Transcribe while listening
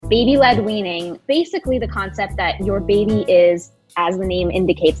Baby-led weaning, basically the concept that your baby is, as the name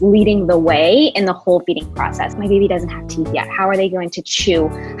indicates, leading the way in the whole feeding process. My baby doesn't have teeth yet. How are they going to chew?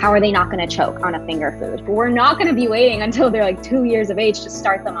 How are they not going to choke on a finger food? We're not going to be waiting until they're like 2 years of age to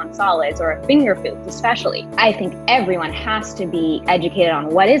start them on solids or finger foods, especially. I think everyone has to be educated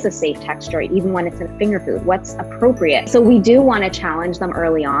on what is a safe texture, even when it's in a finger food, what's appropriate. So we do want to challenge them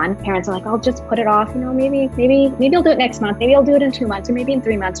early on. Parents are like, I'll just put it off. Maybe I'll do it next month. Maybe I'll do it in 2 months or maybe in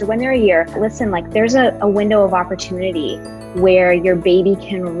 3 months or when they're a year. Listen, like there's a window of opportunity where your baby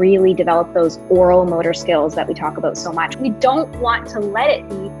can really develop those oral motor skills that we talk about so much. We don't want to let it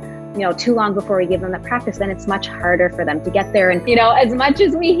be, too long before we give them the practice. Then it's much harder for them to get there. And, as much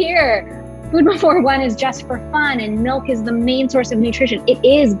as we hear food before one is just for fun and milk is the main source of nutrition, it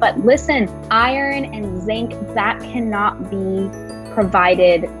is. But listen, iron and zinc, that cannot be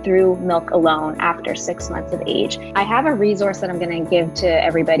provided through milk alone after 6 months of age. I have a resource that I'm going to give to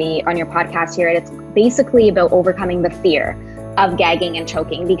everybody on your podcast here. It's basically about overcoming the fear of gagging and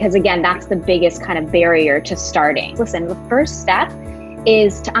choking, because again, that's the biggest kind of barrier to starting. Listen, the first step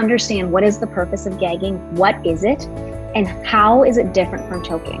is to understand what is the purpose of gagging, what is it, and how is it different from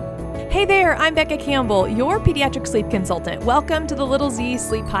choking. Hey there, I'm Becca Campbell, your pediatric sleep consultant. Welcome to the Little Z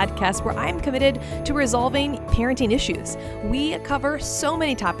Sleep Podcast, where I'm committed to resolving parenting issues. We cover so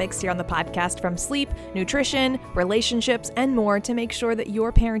many topics here on the podcast, from sleep, nutrition, relationships, and more, to make sure that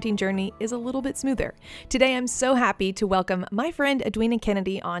your parenting journey is a little bit smoother. Today, I'm so happy to welcome my friend Edwina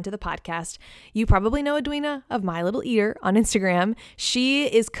Kennedy onto the podcast. You probably know Edwina of My Little Eater on Instagram. She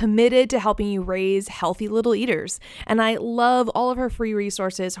is committed to helping you raise healthy little eaters, and I love all of her free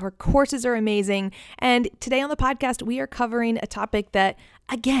resources. Her courses are amazing. And today on the podcast, we are covering a topic that,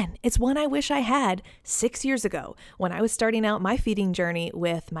 again, it's one I wish I had 6 years ago when I was starting out my feeding journey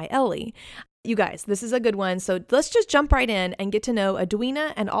with my Ellie. You guys, this is a good one. So let's just jump right in and get to know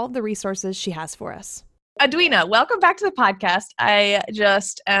Edwina and all of the resources she has for us. Edwina, welcome back to the podcast. I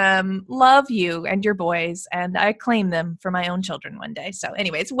just love you and your boys, and I claim them for my own children one day. So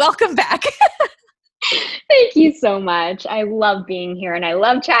anyways, welcome back. Thank you so much. I love being here and I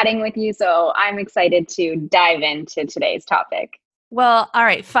love chatting with you. So I'm excited to dive into today's topic. Well, all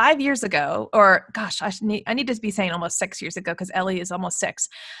right. 5 years ago, or gosh, I need to be saying almost 6 years ago because Ellie is almost 6.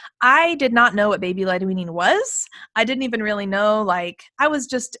 I did not know what baby-led weaning was. I didn't even really know, I was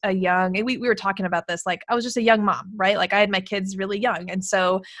just a young, we were talking about this, I was just a young mom, right? I had my kids really young. And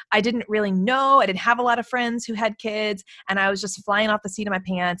so I didn't really know, I didn't have a lot of friends who had kids, and I was just flying off the seat of my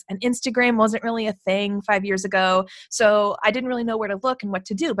pants, and Instagram wasn't really a thing 5 years ago. So I didn't really know where to look and what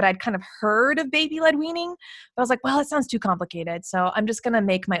to do, but I'd kind of heard of baby-led weaning, but I was like, well, it sounds too complicated. So I'm just going to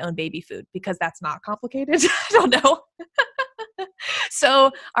make my own baby food because that's not complicated. I don't know.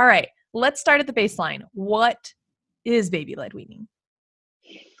 So, all right, let's start at the baseline. What is baby-led weaning?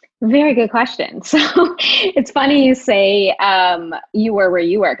 Very good question. So it's funny you say you were where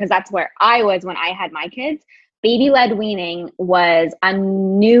you were, because that's where I was when I had my kids. Baby-led weaning was a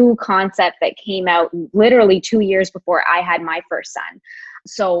new concept that came out literally 2 years before I had my first son.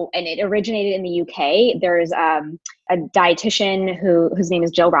 So, and it originated in the UK. There's a dietitian whose name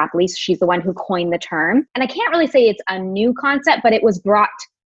is Jill Rapley. She's the one who coined the term. And I can't really say it's a new concept, but it was brought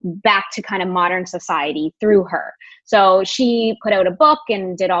back to kind of modern society through her. So she put out a book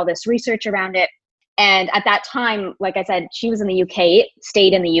and did all this research around it. And at that time, like I said, she was in the UK, it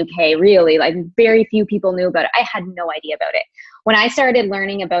stayed in the UK, really. Very few people knew about it. I had no idea about it. When I started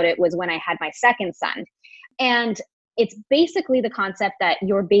learning about it was when I had my second son. And it's basically the concept that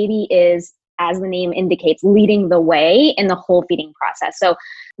your baby is, as the name indicates, leading the way in the whole feeding process. So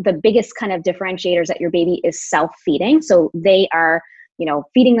the biggest kind of differentiators that your baby is self-feeding. So they are,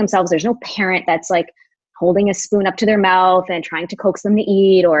 feeding themselves. There's no parent that's holding a spoon up to their mouth and trying to coax them to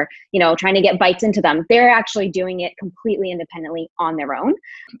eat, or, trying to get bites into them. They're actually doing it completely independently on their own.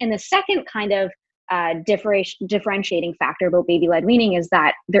 And the second kind of differentiating factor about baby-led weaning is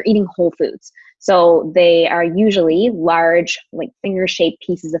that they're eating whole foods. So they are usually large, finger-shaped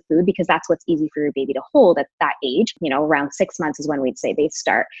pieces of food, because that's what's easy for your baby to hold at that age. Around 6 months is when we'd say they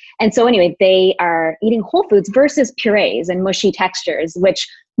start. And so anyway, they are eating whole foods versus purees and mushy textures, which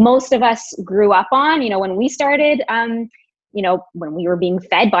most of us grew up on. When we started, when we were being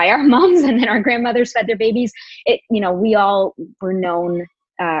fed by our moms and then our grandmothers fed their babies, we all were known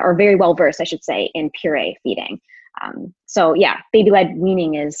or very well versed, I should say, in puree feeding. So yeah, baby-led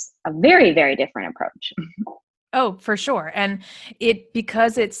weaning is a very, very different approach. Oh, for sure. And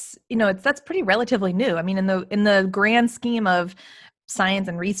because that's pretty relatively new. I mean, in the grand scheme of science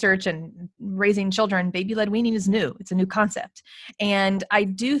and research and raising children, baby-led weaning is new. It's a new concept. And I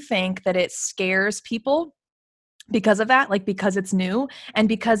do think that it scares people because of that, like because it's new and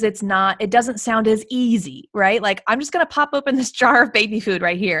because it doesn't sound as easy, right? Like I'm just going to pop open this jar of baby food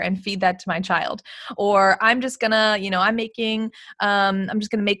right here and feed that to my child. Or I'm just going to, I'm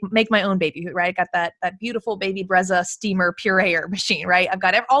just going to make my own baby food, right? I got that beautiful Baby Brezza steamer pureer machine, right? I've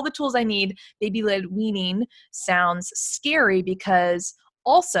got all the tools I need. Baby-led weaning sounds scary because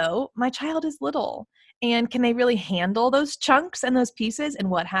also my child is little. And can they really handle those chunks and those pieces? And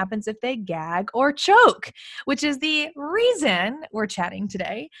what happens if they gag or choke? Which is the reason we're chatting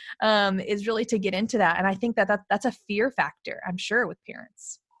today, is really to get into that. And I think that's a fear factor, I'm sure, with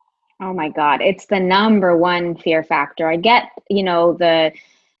parents. Oh my God, it's the number one fear factor. I get, the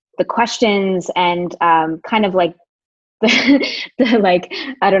questions and kind of like the like,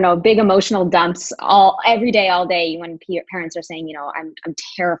 I don't know, big emotional dumps every day, all day when parents are saying, I'm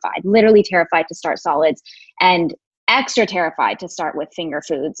terrified, literally terrified to start solids and extra terrified to start with finger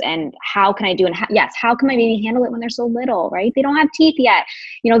foods. And how can I do? And how can my baby handle it when they're so little, right? They don't have teeth yet.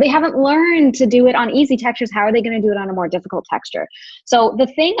 They haven't learned to do it on easy textures. How are they going to do it on a more difficult texture? So the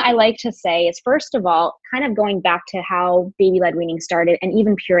thing I like to say is, first of all, kind of going back to how baby-led weaning started and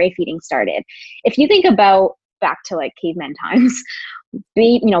even puree feeding started. If you think about back to like caveman times,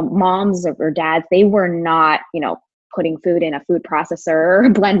 moms or dads, they were not, putting food in a food processor or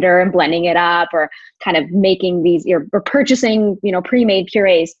blender and blending it up, or kind of making these, or purchasing, pre-made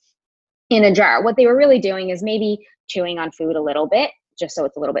purees in a jar. What they were really doing is maybe chewing on food a little bit, just so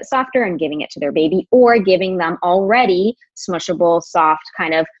it's a little bit softer, and giving it to their baby, or giving them already smushable, soft,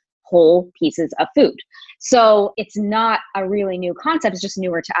 kind of whole pieces of food. So it's not a really new concept. It's just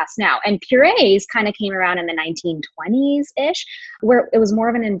newer to us now. And purees kind of came around in the 1920s-ish, where it was more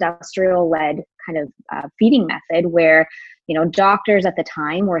of an industrial-led kind of feeding method, where, doctors at the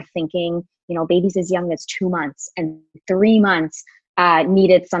time were thinking, babies as young as 2 months and 3 months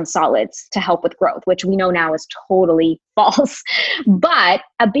needed some solids to help with growth, which we know now is totally false. But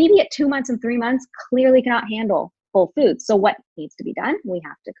a baby at 2 months and 3 months clearly cannot handle whole foods. So what needs to be done? We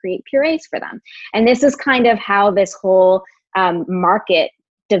have to create purees for them. And this is kind of how this whole market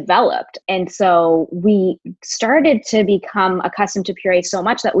developed. And so we started to become accustomed to purees so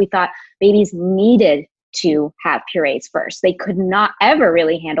much that we thought babies needed to have purees first. They could not ever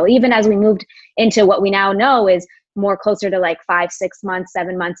really handle, even as we moved into what we now know is more closer to like 5, 6 months,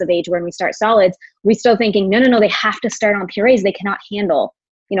 7 months of age when we start solids, we're still thinking, no, they have to start on purees. They cannot handle,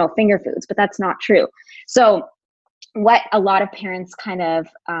 finger foods, but that's not true. So what a lot of parents kind of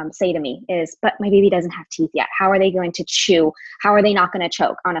say to me is, but my baby doesn't have teeth yet. How are they going to chew? How are they not going to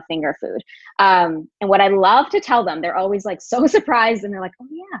choke on a finger food? And what I love to tell them, they're always like so surprised, and they're like, oh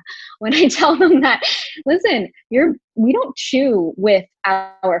yeah. When I tell them that, listen, we don't chew with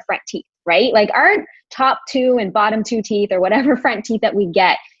our front teeth, right? Like our top 2 and bottom 2 teeth, or whatever front teeth that we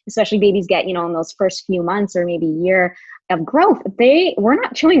get, especially babies get, in those first few months or maybe year of growth, we're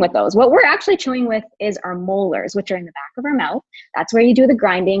not chewing with those. What we're actually chewing with is our molars, which are in the back of our mouth. That's where you do the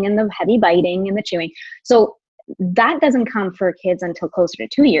grinding and the heavy biting and the chewing. So that doesn't come for kids until closer to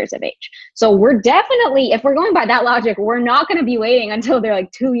 2 years of age. So we're definitely, if we're going by that logic, we're not going to be waiting until they're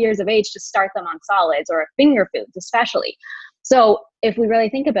like 2 years of age to start them on solids or finger foods, especially. So if we really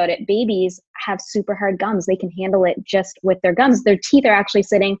think about it, babies have super hard gums. They can handle it just with their gums. Their teeth are actually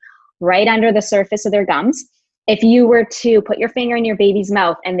sitting right under the surface of their gums. If you were to put your finger in your baby's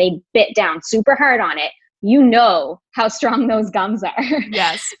mouth and they bit down super hard on it, how strong those gums are.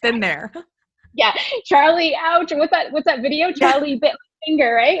 Yes, been there. Yeah, Charlie, ouch. What's that video? Charlie bit my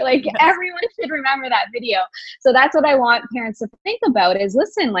finger, right? Like yes. Everyone should remember that video. So that's what I want parents to think about is,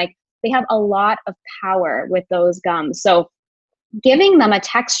 listen, like they have a lot of power with those gums. So giving them a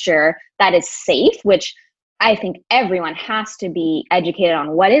texture that is safe, which I think everyone has to be educated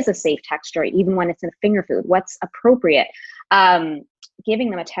on what is a safe texture, even when it's in a finger food, what's appropriate.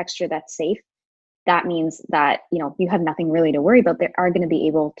 Giving them a texture that's safe, that means that, you have nothing really to worry about. They are going to be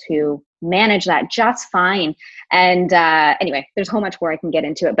able to manage that just fine. And anyway, there's so much more I can get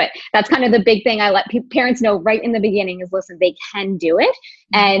into it, but that's kind of the big thing I let parents know right in the beginning is, listen, they can do it.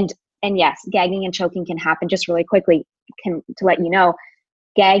 And yes, gagging and choking can happen. Just really quickly, to let you know,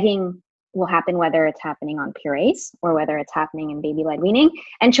 gagging will happen whether it's happening on purees or whether it's happening in baby-led weaning.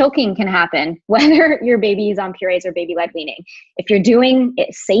 And choking can happen whether your baby is on purees or baby-led weaning. If you're doing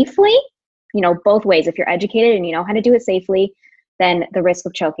it safely, both ways, if you're educated and you know how to do it safely, then the risk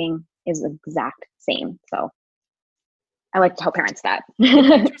of choking is the exact same. So I like to tell parents that.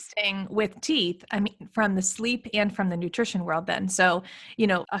 It's interesting with teeth, I mean, from the sleep and from the nutrition world then. So,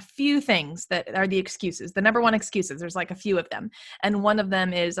 a few things that are the excuses. The number one excuses, there's like a few of them. And one of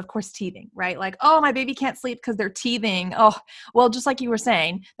them is, of course, teething, right? Like, oh, my baby can't sleep because they're teething. Oh, well, just like you were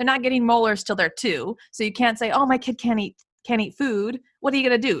saying, they're not getting molars till they're 2. So you can't say, oh, my kid can't eat food. What are you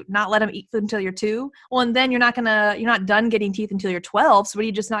going to do? Not let them eat food until you're 2? Well, and then you're not done getting teeth until you're 12. So what are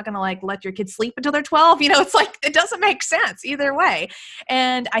you just not going to like let your kids sleep until they're 12? It's like, it doesn't make sense either way.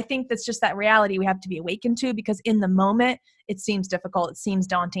 And I think that's just that reality we have to be awakened to, because in the moment it seems difficult. It seems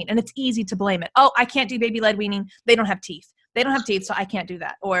daunting, and it's easy to blame it. Oh, I can't do baby led weaning. They don't have teeth. They don't have teeth, so I can't do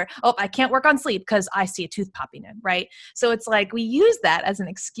that. Or, oh, I can't work on sleep because I see a tooth popping in, right? So it's like we use that as an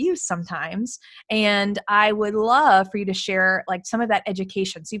excuse sometimes. And I would love for you to share like some of that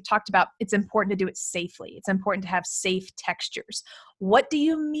education. So you've talked about it's important to do it safely. It's important to have safe textures. What do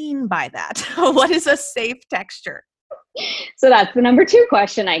you mean by that? What is a safe texture? So that's the number 2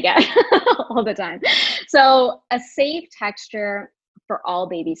 question I get all the time. So a safe texture for all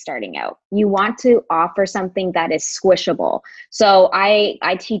babies starting out, you want to offer something that is squishable. So I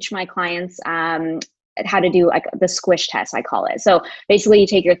teach my clients how to do like the squish test, I call it. So basically you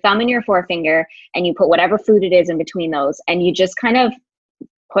take your thumb and your forefinger and you put whatever food it is in between those, and you just kind of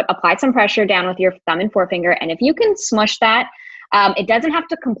apply some pressure down with your thumb and forefinger. And if you can smush that, it doesn't have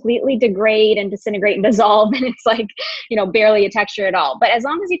to completely degrade and disintegrate and dissolve, and it's like, barely a texture at all. But as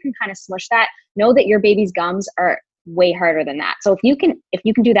long as you can kind of smush that, know that your baby's gums are way harder than that. So if you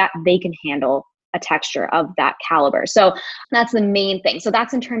can do that, they can handle a texture of that caliber. So that's the main thing. So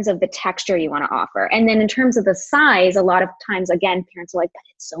that's in terms of the texture you want to offer. And then in terms of the size, a lot of times, again, parents are like, but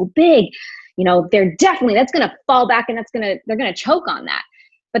it's so big, that's going to fall back and they're going to choke on that.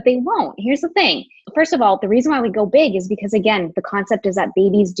 But they won't. Here's the thing. First of all, the reason why we go big is because, again, the concept is that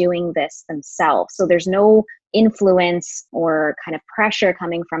baby's doing this themselves. So there's no influence or kind of pressure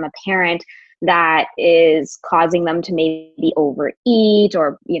coming from a parent that is causing them to maybe overeat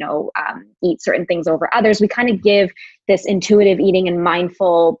or, eat certain things over others. We kind of give this intuitive eating and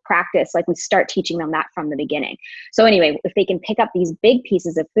mindful practice, like we start teaching them that from the beginning. So anyway, if they can pick up these big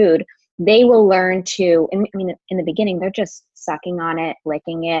pieces of food, they will learn to, in the beginning, they're just sucking on it,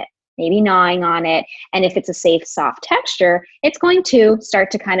 licking it, maybe gnawing on it. And if it's a safe, soft texture, it's going to start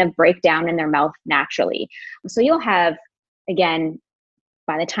to kind of break down in their mouth naturally. So you'll have, again,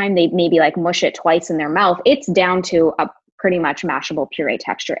 by the time they maybe like mush it twice in their mouth, it's down to a pretty much mashable puree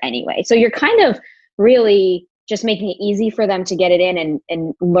texture anyway. So you're kind of really just making it easy for them to get it in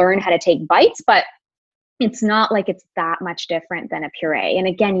and learn how to take bites, but it's not like it's that much different than a puree. And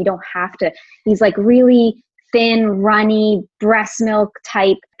again, you don't have to, these like really thin, runny, breast milk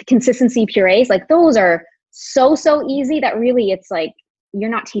type consistency purees, like those are so easy that really it's like,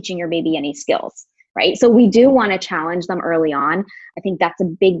 you're not teaching your baby any skills. Right. So we do want to challenge them early on. I think that's a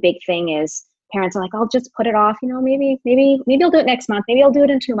big thing is parents are like, I'll just put it off, maybe I'll do it next month. Maybe I'll do it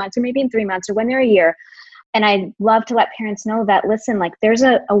in 2 months or maybe in 3 months or when they're a year. And I love to let parents know that, listen, like there's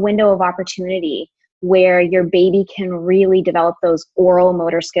a window of opportunity where your baby can really develop those oral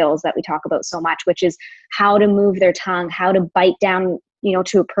motor skills that we talk about so much, which is how to move their tongue, how to bite down,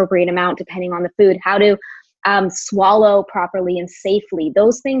 to appropriate amount, depending on the food, how to swallow properly and safely.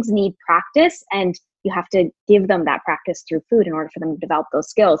 Those things need practice, and you have to give them that practice through food in order for them to develop those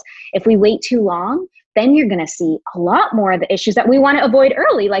skills. If we wait too long, then you're going to see a lot more of the issues that we want to avoid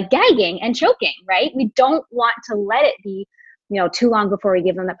early, like gagging and choking, right? We don't want to let it be, too long before we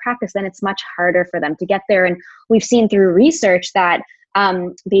give them the practice. Then it's much harder for them to get there. And we've seen through research that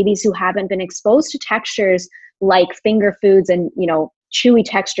babies who haven't been exposed to textures like finger foods and, chewy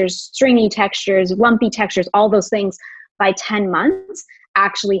textures, stringy textures, lumpy textures, all those things, by 10 months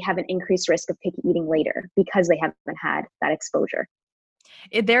actually have an increased risk of picky eating later because they haven't had that exposure.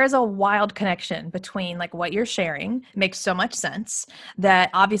 There is a wild connection between like what you're sharing. It makes so much sense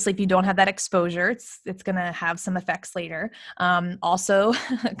that obviously if you don't have that exposure, it's going to have some effects later. Also,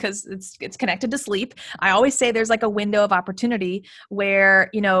 because it's connected to sleep. I always say there's like a window of opportunity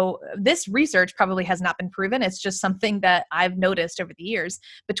where, this research probably has not been proven. It's just something that I've noticed over the years.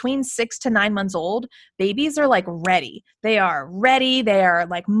 Between 6 to 9 months old, babies are like ready. They are ready. They are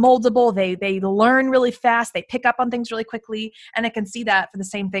like moldable. They learn really fast. They pick up on things really quickly. And I can see that for the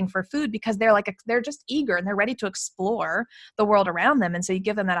same thing for food because they're just eager and they're ready to explore the world around them. And so you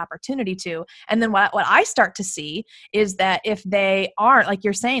give them that opportunity to. And then what I start to see is that if they aren't, like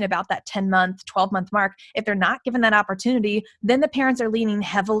you're saying about that 10-month, 12-month mark, if they're not given that opportunity, then the parents are leaning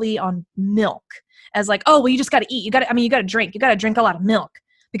heavily on milk as like, oh, well, you just got to eat. You got to drink. You got to drink a lot of milk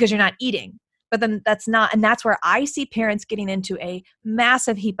because you're not eating. But then that's not, and that's where I see parents getting into a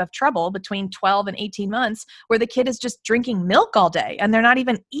massive heap of trouble between 12 and 18 months, where the kid is just drinking milk all day and they're not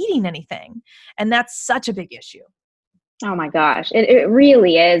even eating anything. And that's such a big issue. Oh my gosh, it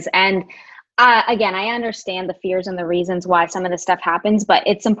really is. And again, I understand the fears and the reasons why some of this stuff happens, but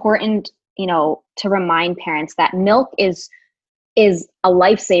it's important, to remind parents that milk is a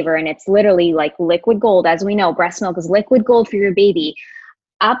lifesaver, and it's literally like liquid gold. As we know, breast milk is liquid gold for your baby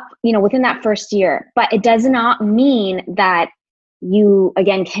up, within that first year. But it does not mean that you,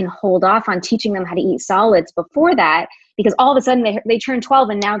 again, can hold off on teaching them how to eat solids before that, because all of a sudden they turn 12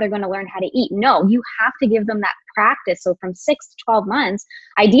 and now they're going to learn how to eat. No, you have to give them that practice. So from 6 to 12 months,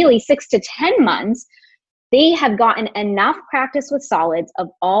 ideally 6 to 10 months, they have gotten enough practice with solids of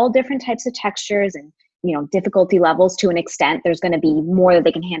all different types of textures and, difficulty levels to an extent. There's going to be more that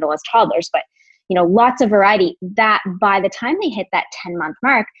they can handle as toddlers, but, lots of variety, that by the time they hit that 10-month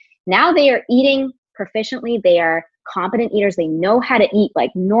mark, now they are eating proficiently. They are competent eaters. They know how to eat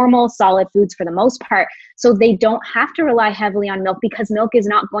like normal solid foods for the most part. So they don't have to rely heavily on milk, because milk is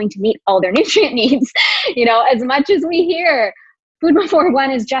not going to meet all their nutrient needs. As much as we hear food before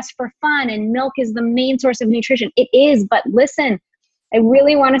one is just for fun and milk is the main source of nutrition, it is. But listen, I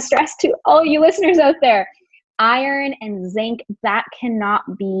really want to stress to all you listeners out there, iron and zinc, that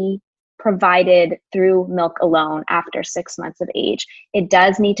cannot be provided through milk alone after 6 months of age. It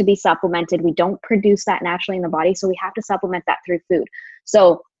does need to be supplemented. We don't produce that naturally in the body, so we have to supplement that through food.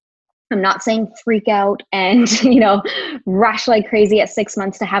 So I'm not saying freak out and, rush like crazy at 6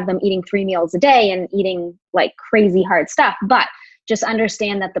 months to have them eating 3 meals a day and eating like crazy hard stuff, but just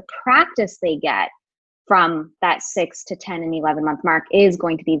understand that the practice they get from that 6 to 10 and 11-month mark is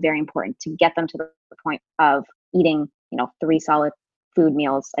going to be very important to get them to the point of eating, 3 solid food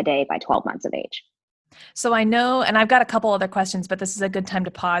meals a day by 12 months of age. So I know, and I've got a couple other questions, but this is a good time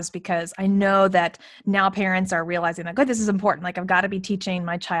to pause, because I know that now parents are realizing that, this is important. Like, I've got to be teaching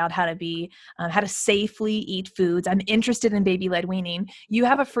my child how to safely eat foods. I'm interested in baby-led weaning. You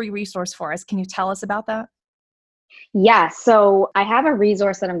have a free resource for us. Can you tell us about that? Yeah. So I have a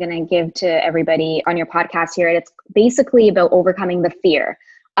resource that I'm going to give to everybody on your podcast here. And it's basically about overcoming the fear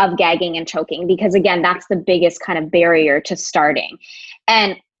of gagging and choking, because again, that's the biggest kind of barrier to starting.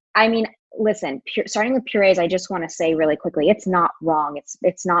 And I mean, listen, starting with purees, I just want to say really quickly, it's not wrong.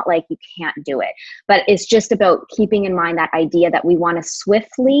 It's not like you can't do it, but it's just about keeping in mind that idea that we want to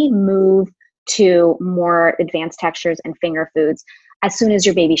swiftly move to more advanced textures and finger foods as soon as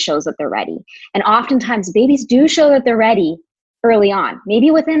your baby shows that they're ready. And oftentimes babies do show that they're ready early on,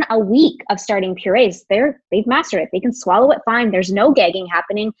 maybe within a week of starting purees. They've mastered it. They can swallow it fine. There's no gagging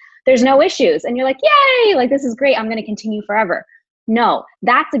happening. There's no issues. And you're like, yay, like this is great. I'm going to continue forever. No,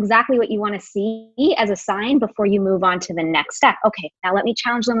 that's exactly what you want to see as a sign before you move on to the next step. Okay, now let me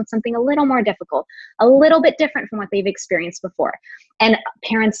challenge them with something a little more difficult, a little bit different from what they've experienced before. And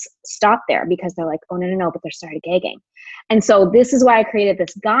parents stop there because they're like, oh, no, but they're started gagging. And so this is why I created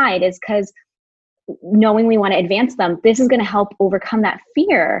this guide, is because knowing we want to advance them, this is going to help overcome that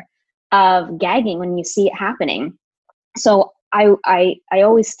fear of gagging when you see it happening. So I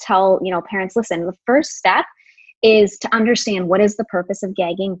always tell, parents, listen, the first step is to understand, what is the purpose of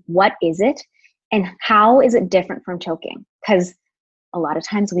gagging? What is it? And how is it different from choking? Because a lot of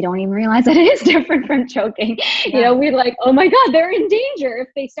times we don't even realize that it is different from choking. Yeah. We're like, oh my God, they're in danger if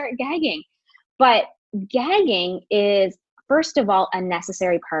they start gagging. But gagging is, first of all, a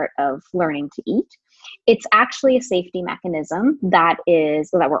necessary part of learning to eat. It's actually a safety mechanism that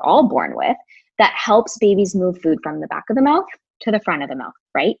we're all born with, that helps babies move food from the back of the mouth to the front of the mouth,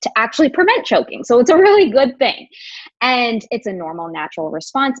 right? To actually prevent choking. So it's a really good thing. And it's a normal, natural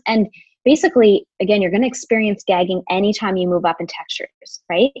response. And basically, again, you're going to experience gagging anytime you move up in textures,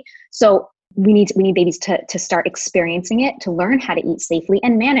 right? So we need babies to start experiencing it, to learn how to eat safely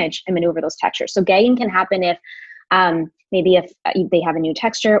and manage and maneuver those textures. So gagging can happen if maybe if they have a new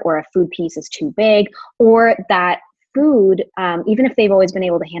texture, or a food piece is too big, or that food, even if they've always been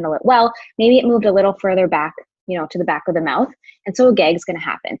able to handle it well, maybe it moved a little further back, to the back of the mouth. And so a gag is going to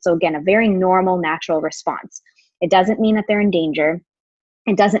happen. So again, a very normal, natural response. It doesn't mean that they're in danger.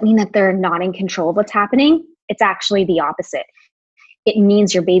 It doesn't mean that they're not in control of what's happening. It's actually the opposite. It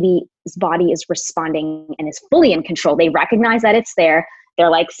means your baby's body is responding and is fully in control. They recognize that it's there. They're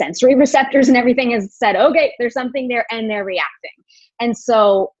like sensory receptors and everything has said, okay, there's something there, and they're reacting. And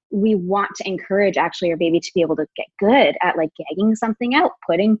so we want to encourage actually your baby to be able to get good at like gagging something out,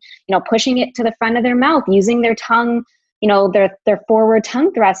 pushing it to the front of their mouth, using their tongue, their forward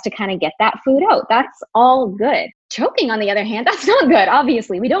tongue thrust to kind of get that food out. That's all good. Choking, on the other hand, that's not good.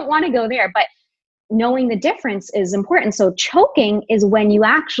 Obviously, we don't want to go there, but knowing the difference is important. So choking is when you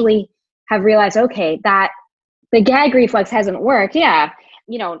actually have realized, okay, that the gag reflex hasn't worked. Yeah.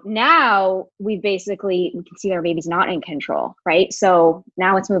 Now we can see our baby's not in control, right? So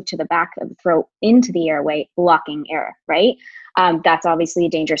now it's moved to the back of the throat into the airway, blocking air, right? That's obviously a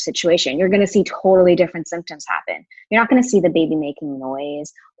dangerous situation. You're going to see totally different symptoms happen. You're not going to see the baby making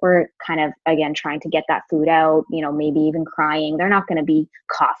noise or kind of, again, trying to get that food out, maybe even crying. They're not going to be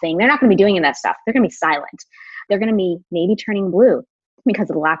coughing. They're not going to be doing any of that stuff. They're going to be silent. They're going to be maybe turning blue because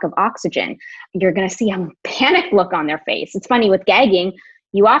of the lack of oxygen. You're going to see a panic look on their face. It's funny with gagging,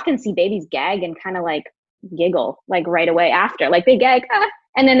 you often see babies gag and kind of like giggle like right away after, like they gag,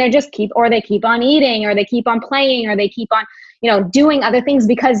 and then they keep on eating, or they keep on playing, or they keep on, doing other things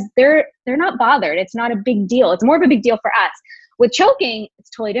because they're not bothered. It's not a big deal. It's more of a big deal for us. With choking, it's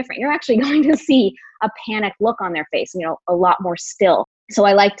totally different. You're actually going to see a panic look on their face, a lot more still. So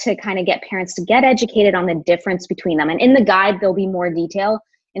I like to kind of get parents to get educated on the difference between them. And in the guide, there'll be more detail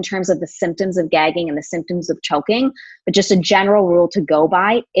in terms of the symptoms of gagging and the symptoms of choking. But just a general rule to go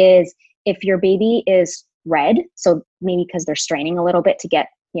by is if your baby is red, so maybe because they're straining a little bit to get,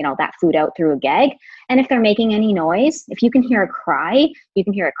 that food out through a gag. And if they're making any noise, if you can hear a cry, you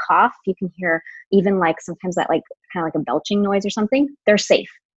can hear a cough, you can hear even like sometimes that like kind of like a belching noise or something, they're safe.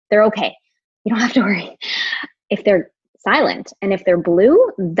 They're okay. You don't have to worry. If they're silent and if they're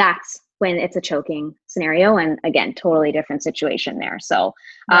blue, that's when it's a choking scenario. And again, totally different situation there. So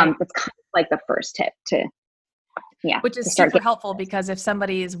that's kind of like the first tip to, which is super helpful, because if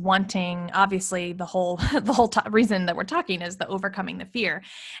somebody is wanting, obviously the whole reason that we're talking is the overcoming the fear.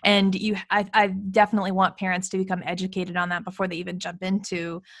 And I definitely want parents to become educated on that before they even jump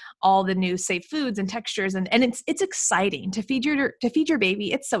into all the new safe foods and textures. And it's exciting to feed your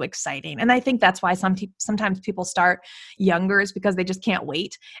baby. It's so exciting. And I think that's why sometimes people start younger, is because they just can't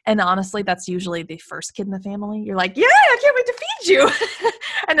wait. And honestly, that's usually the first kid in the family. You're like, yeah, I can't wait to feed you.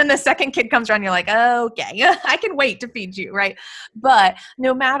 And then the second kid comes around, you're like, okay, I can wait to feed you, right? But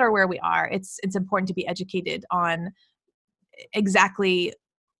no matter where we are, it's important to be educated on exactly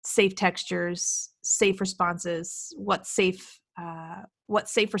safe textures, safe responses, what safe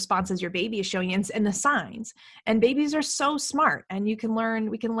responses your baby is showing, and the signs. And babies are so smart, and we can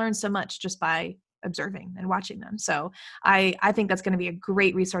learn so much just by observing and watching them. So I think that's going to be a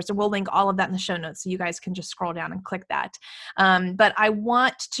great resource, and we'll link all of that in the show notes, so you guys can just scroll down and click that. But I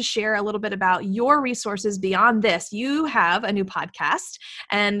want to share a little bit about your resources beyond this. You have a new podcast,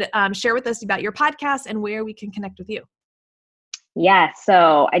 and share with us about your podcast and where we can connect with you. Yeah,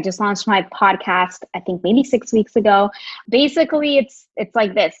 so I just launched my podcast, I think maybe 6 weeks ago. Basically, it's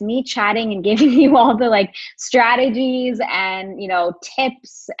like this, me chatting and giving you all the like strategies and,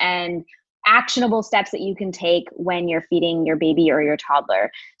 tips and actionable steps that you can take when you're feeding your baby or your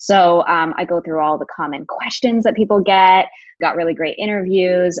toddler. So I go through all the common questions that people got really great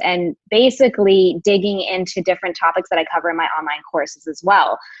interviews, and basically digging into different topics that I cover in my online courses as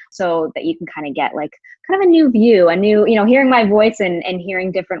well, so that you can kind of get like kind of a new view, hearing my voice and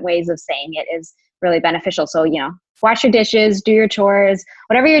hearing different ways of saying it is really beneficial. So, wash your dishes, do your chores,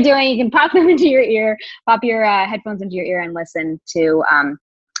 whatever you're doing, you can pop them into your ear, pop your headphones into your ear and listen to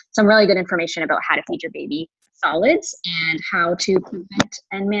some really good information about how to feed your baby solids and how to prevent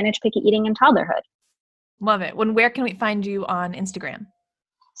and manage picky eating in toddlerhood. Love it. Where can we find you on Instagram?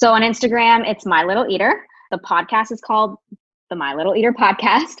 So on Instagram, it's My Little Eater. The podcast is called the My Little Eater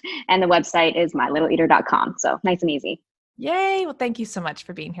Podcast, and the website is mylittleeater.com. So nice and easy. Yay. Well, thank you so much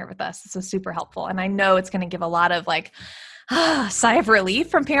for being here with us. This was super helpful. And I know it's going to give a lot of sigh of relief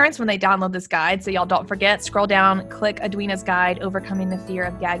from parents when they download this guide. So y'all don't forget, scroll down, click Edwina's guide, Overcoming the Fear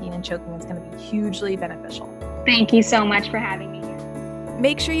of Gagging and Choking. It's going to be hugely beneficial. Thank you so much for having me here.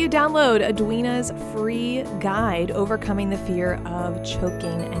 Make sure you download Edwina's free guide, Overcoming the Fear of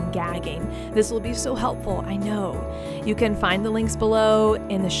Choking and Gagging. This will be so helpful, I know. You can find the links below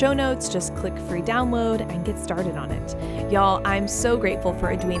in the show notes. Just click free download and get started on it. Y'all, I'm so grateful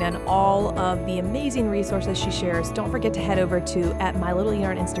for Edwina and all of the amazing resources she shares. Don't forget to head over to @MyLittleEater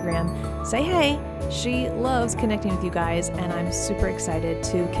on Instagram. Say hey. She loves connecting with you guys, and I'm super excited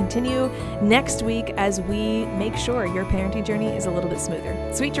to continue next week as we make sure your parenting journey is a little bit smoother.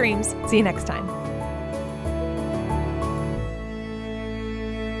 Sweet dreams. See you next time.